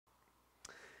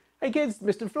Hey kids,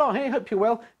 Mr. Fly here, hope you're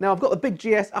well. Now I've got the big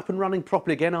GS up and running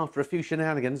properly again after a few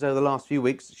shenanigans over the last few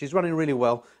weeks. She's running really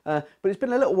well, but it's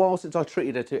been a little while since I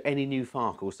treated her to any new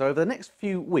farkle. So over the next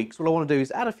few weeks, what I want to do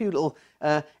is add a few little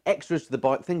extras to the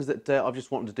bike, things that I've just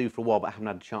wanted to do for a while but haven't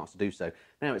had a chance to do so.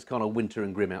 Now it's kind of winter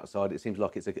and grim outside, it seems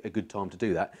like it's a good time to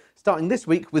do that. Starting this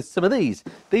week with some of these.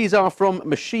 These are from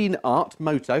Machineart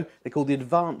Moto. They're called the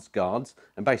Advance guards,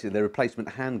 and basically they're replacement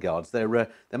hand guards. They're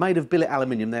made of billet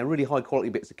aluminium. They're really high quality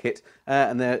bits of kit,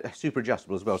 and they're super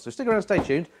adjustable as well. So stick around, stay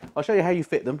tuned. I'll show you how you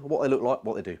fit them, what they look like,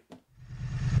 what they do.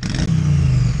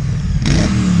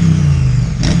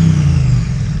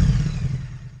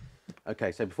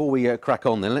 Okay, so before we crack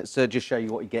on then, let's just show you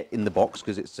what you get in the box,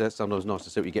 because it's sometimes nice to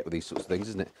see what you get with these sorts of things,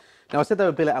 isn't it? Now, I said they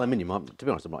were billet aluminium. To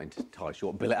be honest, I'm not entirely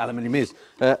sure what billet aluminium is.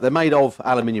 They're made of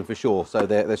aluminium for sure, so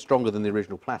they're stronger than the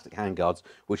original plastic handguards,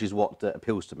 which is what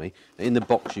appeals to me. In the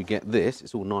box, you get this.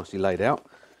 It's all nicely laid out.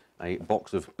 A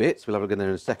box of bits. We'll have a look in there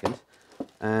in a second.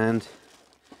 And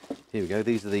here we go.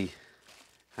 These are the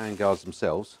handguards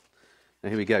themselves. Now,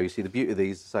 here we go. You see the beauty of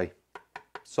these, say,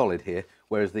 solid here,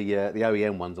 whereas the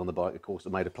OEM ones on the bike, of course, are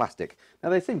made of plastic. Now,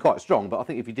 they seem quite strong, but I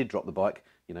think if you did drop the bike,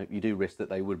 you know, you do risk that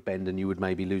they would bend and you would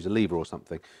maybe lose a lever or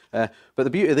something. But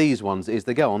the beauty of these ones is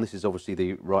they go on. This is obviously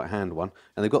the right-hand one,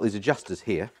 and they've got these adjusters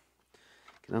here.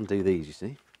 You can undo these, you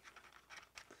see.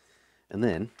 And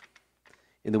then,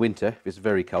 in the winter, if it's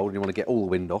very cold and you want to get all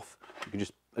the wind off, you can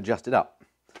just adjust it up.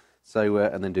 So,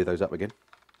 and then do those up again,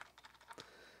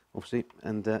 obviously,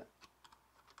 and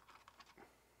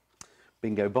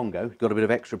bingo bongo, got a bit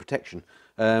of extra protection,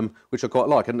 which I quite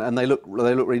like, and they look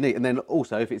really neat. And then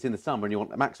also, if it's in the summer and you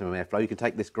want maximum airflow, you can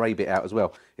take this grey bit out as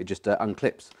well. It just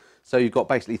unclips. So you've got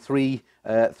basically three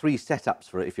setups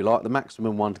for it, if you like. The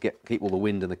maximum one to keep all the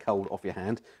wind and the cold off your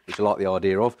hand, which I like the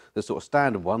idea of. The sort of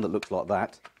standard one that looks like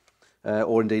that,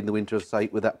 or indeed in the winter, as I say,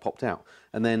 with that popped out.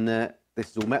 And then this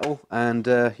is all metal, and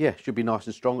yeah, should be nice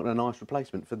and strong and a nice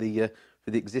replacement for the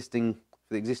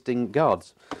existing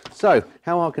guards. So,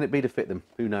 how hard can it be to fit them?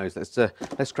 Who knows?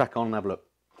 Let's crack on and have a look.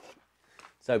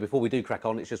 So before we do crack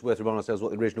on, it's just worth reminding ourselves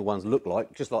what the original ones look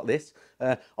like, just like this.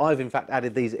 I've in fact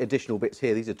added these additional bits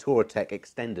here. These are Touratech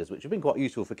extenders, which have been quite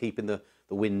useful for keeping the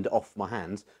wind off my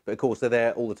hands. But of course, they're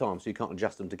there all the time, so you can't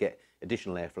adjust them to get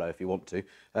additional airflow if you want to.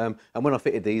 And when I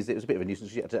fitted these, it was a bit of a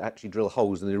nuisance. You had to actually drill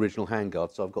holes in the original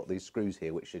handguard, so I've got these screws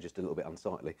here, which are just a little bit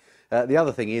unsightly. The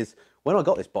other thing is, when I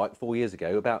got this bike 4 years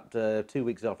ago, about 2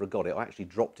 weeks after I got it, I actually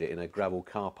dropped it in a gravel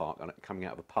car park coming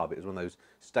out of a pub. It was one of those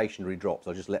stationary drops.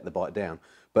 I just let the bike down.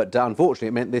 But unfortunately,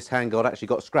 it meant this handguard actually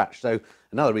got scratched. So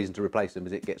another reason to replace them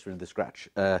is it gets rid of the scratch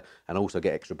and also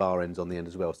get extra bar ends on the end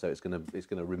as well. So it's going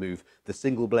to remove the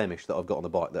single blemish that I've got on the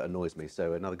bike that annoys me.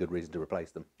 So another good reason to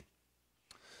replace them.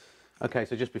 Okay,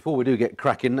 so just before we do get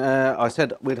cracking, I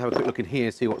said we'd have a quick look in here,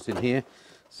 see what's in here.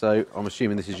 So I'm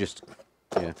assuming this is just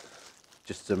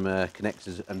some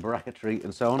connectors and bracketry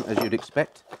and so on, as you'd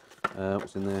expect.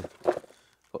 What's in there?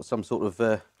 Got some sort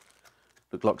of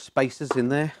look like spacers in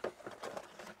there.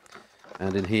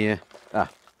 And in here,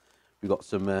 we've got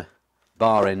some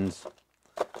bar ends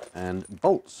and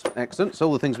bolts. Excellent. So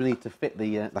all the things we need to fit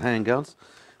the handguards.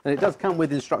 And it does come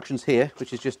with instructions here,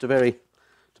 which is just a very,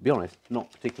 to be honest,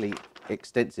 not particularly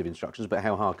extensive instructions, but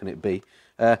how hard can it be?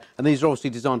 And these are obviously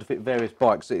designed to fit various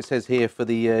bikes. It says here for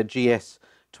the GS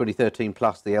 2013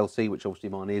 Plus, the LC, which obviously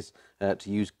mine is, to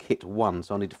use kit 1.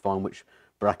 So I need to find which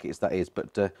brackets that is,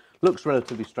 but looks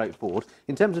relatively straightforward.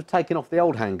 In terms of taking off the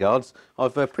old handguards,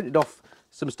 I've printed off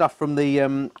some stuff from the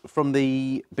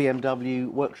BMW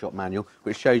workshop manual,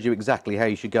 which shows you exactly how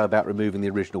you should go about removing the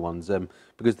original ones,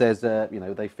 because there's you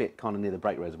know, they fit kind of near the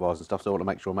brake reservoirs and stuff, so I want to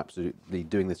make sure I'm absolutely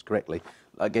doing this correctly.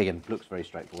 Again, looks very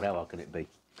straightforward. How hard can it be?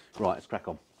 Right, let's crack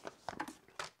on.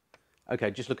 Okay,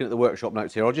 just looking at the workshop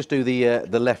notes here, I'll just do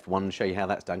the left one and show you how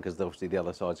that's done, because obviously the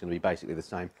other side's going to be basically the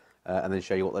same, and then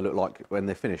show you what they look like when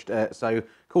they're finished. So,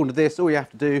 according to this, all you have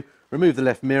to do, remove the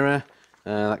left mirror.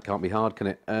 That can't be hard, can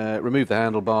it? Remove the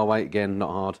handlebar weight, again,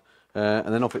 not hard,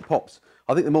 and then off it pops.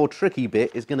 I think the more tricky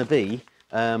bit is going to be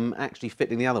actually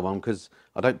fitting the other one, because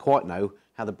I don't quite know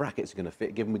how the brackets are going to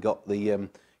fit, given we've got the, you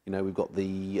know, we've got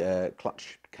the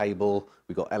clutch cable,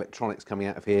 we've got electronics coming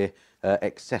out of here,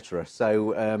 etc.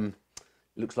 So,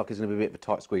 it looks like it's going to be a bit of a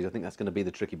tight squeeze. I think that's going to be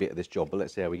the tricky bit of this job, but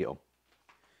let's see how we get on.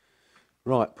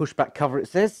 Right, push back cover it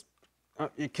says.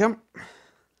 Up you come.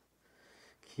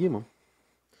 Come on.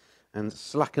 And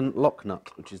slacken lock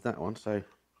nut, which is that one, so.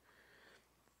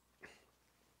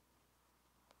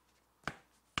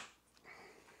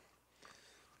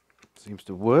 Seems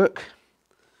to work.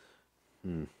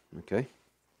 Okay.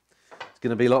 It's going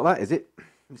to be like that, is it?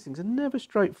 These things are never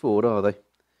straightforward, are they?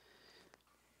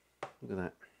 Look at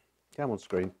that. Come on,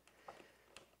 screen.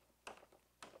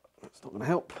 It's not going to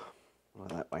help. Like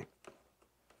that way.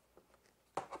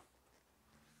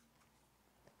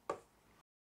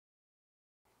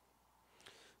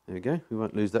 There we go. We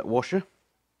won't lose that washer.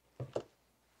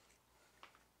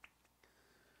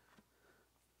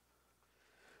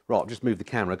 Right, I've just moved the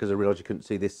camera because I realised you couldn't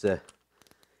see this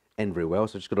end very well,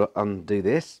 so I've just got to undo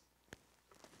this.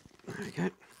 There we go.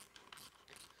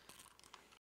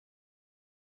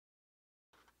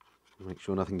 Make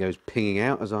sure nothing goes pinging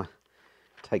out as I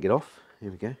take it off. Here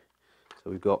we go.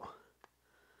 So we've got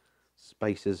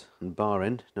spacers and bar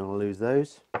end. Don't want to lose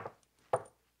those.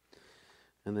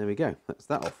 And there we go. That's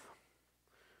that off.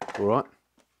 All right.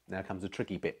 Now comes the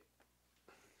tricky bit.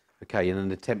 Okay, in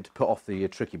an attempt to put off the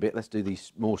tricky bit, let's do the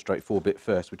more straightforward bit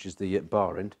first, which is the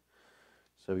bar end.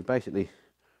 So we basically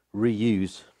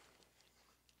reuse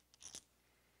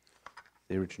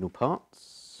the original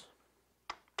parts.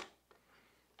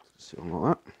 Sit on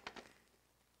like that.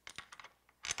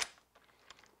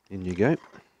 In you go.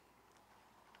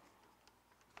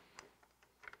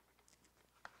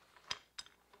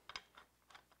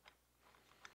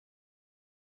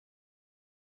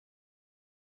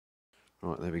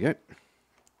 Right, there we go.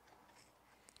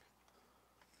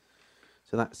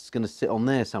 So that's going to sit on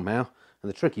there somehow, and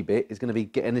the tricky bit is going to be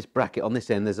getting this bracket on this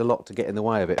end. There's a lot to get in the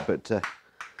way of it, but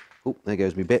oh, there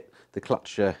goes my bit. The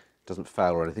clutch doesn't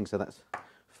fail or anything, so that's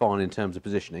fine in terms of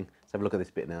positioning. Let's have a look at this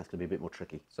bit now. It's going to be a bit more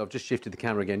tricky. So I've just shifted the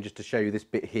camera again just to show you this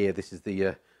bit here. This is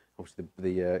the obviously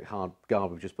the hard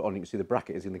guard we've just put on. You can see the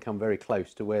bracket is going to come very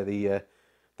close to where the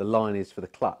line is for the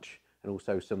clutch, and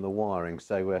also some of the wiring.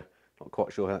 So not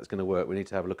quite sure how that's going to work. We need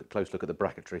to have a close look at the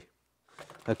bracketry.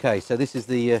 Okay, so this is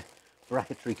the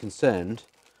bracketry concerned,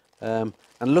 and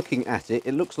looking at it,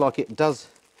 it looks like it does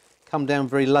come down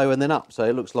very low and then up. So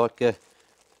it looks like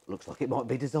it might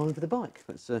be designed for the bike.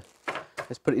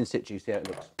 Let's put it in situ, see how it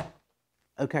looks.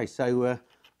 Okay, so a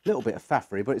little bit of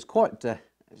faffery, but it's quite.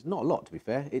 It's not a lot, to be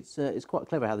fair. It's quite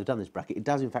clever how they've done this bracket. It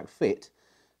does in fact fit,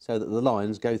 so that the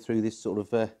lines go through this sort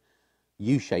of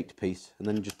U-shaped piece, and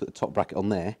then you just put the top bracket on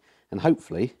there, and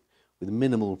hopefully, with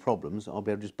minimal problems, I'll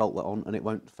be able to just bolt that on and it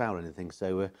won't foul anything.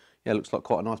 So yeah, it looks like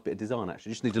quite a nice bit of design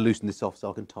actually. Just need to loosen this off so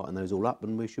I can tighten those all up,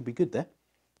 and we should be good there.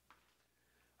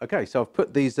 Okay, so I've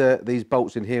put these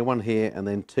bolts in here, one here and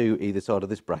then two either side of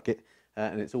this bracket,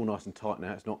 and it's all nice and tight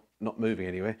now. It's not moving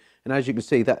anywhere. And as you can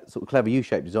see, that sort of clever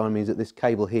U-shaped design means that this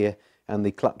cable here and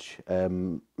the clutch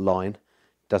line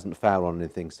doesn't foul on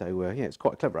anything. So yeah, it's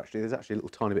quite clever actually. There's actually a little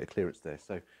tiny bit of clearance there.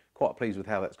 So quite pleased with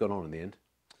how that's gone on in the end.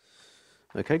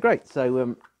 Okay, great.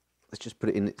 So let's just put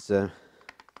it in its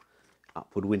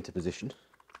upward winter position.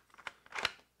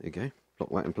 There you go. Lock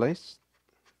that in place.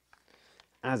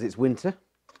 As it's winter.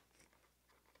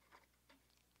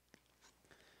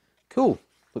 Cool.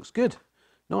 Looks good.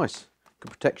 Nice.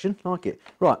 Good protection. Like it.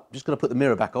 Right. Just going to put the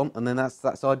mirror back on, and then that's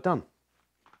that side done.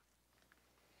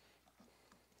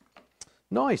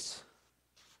 Nice.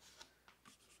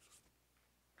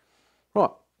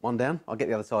 Right. One down. I'll get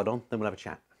the other side on, then we'll have a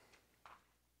chat.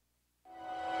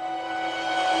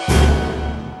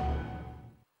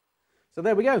 So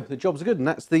there we go, the job's good, and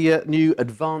that's the new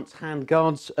Advance hand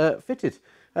guards fitted.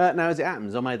 Now, as it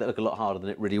happens, I made that look a lot harder than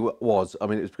it really was. I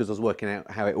mean, it was because I was working out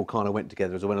how it all kind of went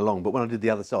together as I went along, but when I did the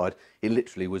other side, it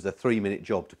literally was a 3-minute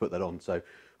job to put that on. So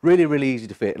really, really easy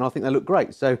to fit, and I think they look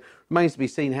great. So remains to be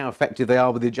seen how effective they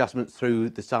are with the adjustments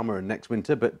through the summer and next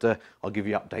winter, but I'll give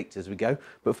you updates as we go.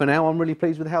 But for now, I'm really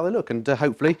pleased with how they look, and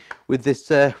hopefully with this,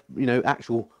 you know,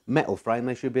 actual metal frame,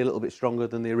 they should be a little bit stronger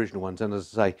than the original ones. And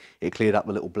as I say, it cleared up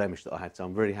the little blemish that I had, so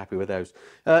I'm really happy with those.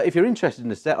 If you're interested in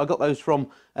the set, I got those from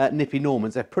Nippy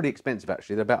Norman's. They're pretty expensive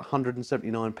actually. They're about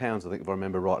 £179, I think, if I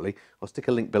remember rightly. I'll stick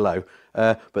a link below.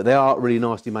 But they are really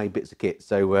nicely made bits of kit.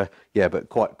 So yeah, but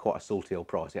quite a salty old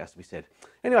price, it has to be said.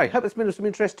 Anyway, hope it's been of some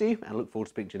interest to you, and I look forward to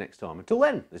speaking to you next time. Until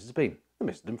then, this has been the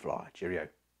Mr. Fly. Cheerio.